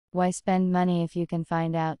Why spend money if you can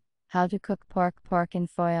find out how to cook pork in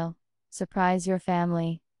foil? Surprise your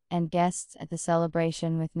family and guests at the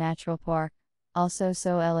celebration with natural pork. Also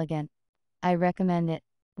so elegant. I recommend it.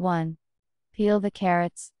 1. Peel the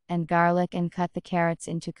carrots and garlic and cut the carrots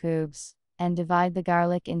into cubes, and divide the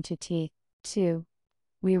garlic into teeth. 2.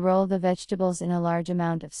 We roll the vegetables in a large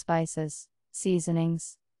amount of spices,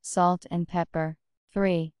 seasonings, salt and pepper.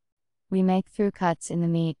 3. We make through cuts in the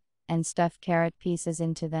meat, and stuff carrot pieces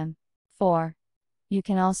into them. 4. You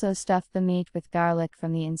can also stuff the meat with garlic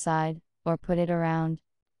from the inside, or put it around.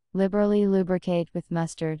 Liberally lubricate with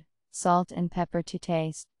mustard, salt and pepper to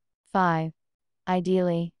taste. 5.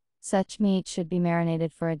 Ideally, such meat should be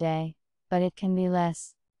marinated for a day, but it can be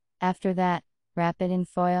less. After that, wrap it in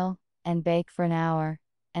foil, and bake for an hour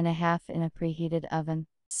and a half in a preheated oven.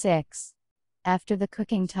 6. After the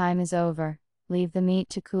cooking time is over, leave the meat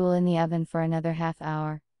to cool in the oven for another half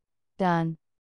hour. Done.